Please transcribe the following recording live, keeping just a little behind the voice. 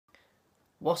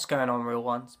What's going on, real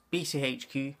ones?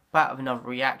 BCHQ, back with another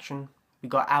reaction. We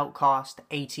got Outkast,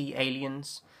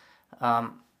 ATliens.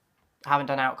 Haven't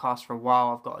done Outkast for a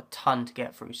while. I've got a ton to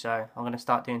get through, so I'm going to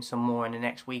start doing some more in the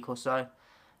next week or so.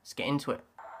 Let's get into it.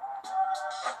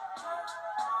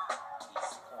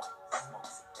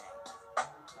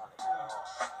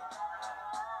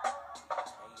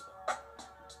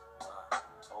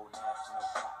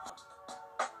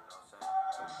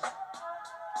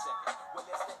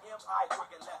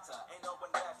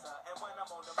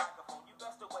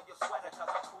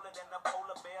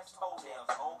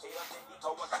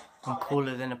 I'm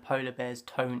cooler than a polar bear's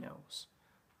toenails.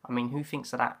 I mean, who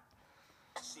thinks of that?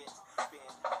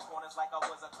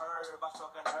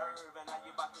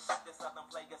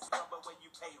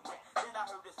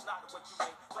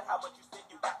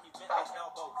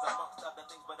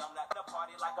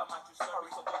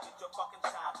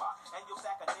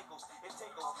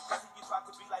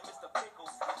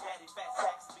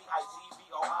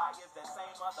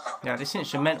 Yeah, this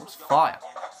instrumental's fire.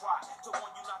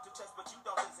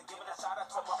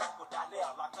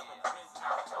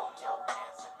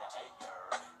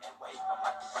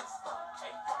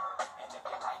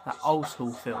 That old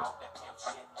school feel.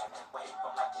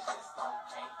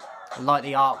 I like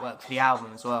the artwork for the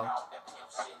album as well.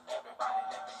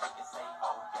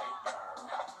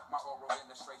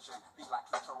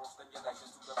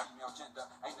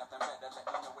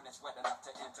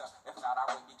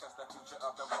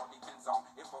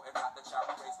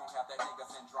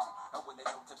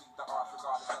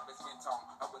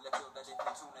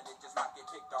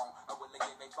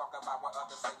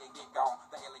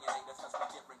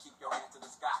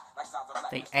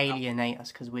 They alienate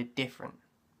us because we're different.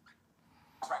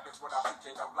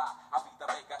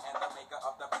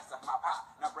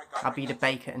 I'll be the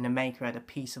baker and the maker of the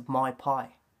piece of my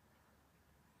pie.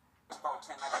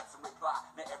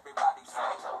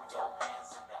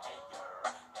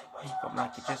 Wave up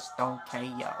like you just don't care,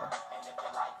 yo.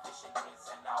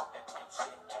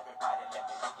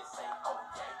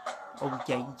 Oh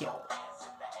yeah, yo.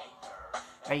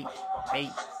 Hey, hey.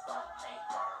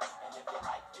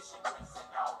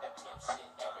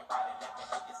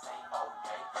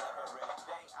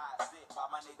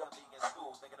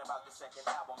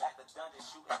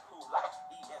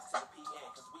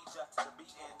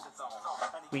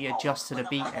 We adjust to the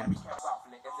beat end.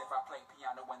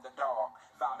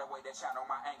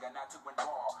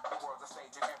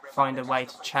 Find a way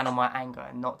to channel my anger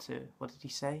and not to, what did he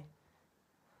say?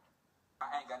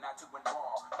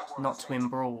 Not to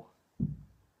embrawl.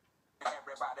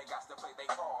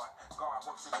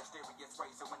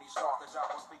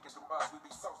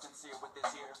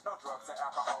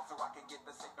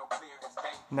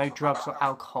 No drugs or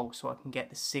alcohol so I can get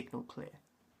the signal clear.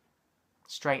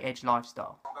 Straight edge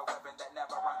lifestyle.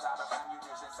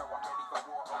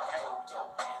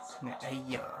 Hey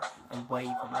yo, and wave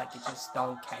them like you just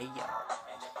don't care, yo.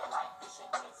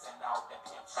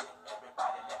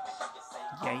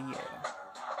 Yeah, yeah.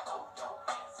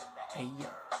 Hey yo,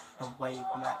 and wave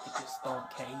them like you just don't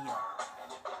care, yo.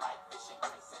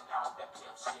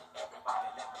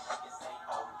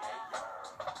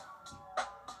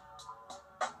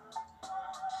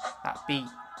 That beat.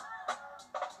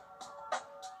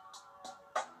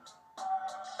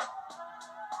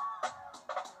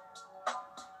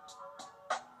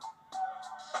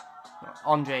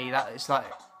 Andre, that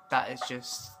is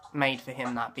just made for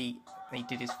him, that beat. He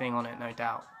did his thing on it, no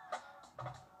doubt.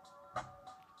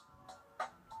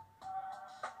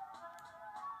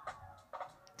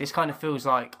 This kind of feels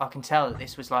like, I can tell that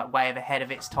this was like way ahead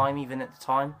of its time, even at the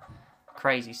time.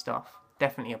 Crazy stuff.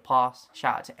 Definitely a pass.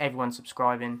 Shout out to everyone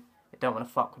subscribing. They don't want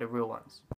to fuck with the real ones.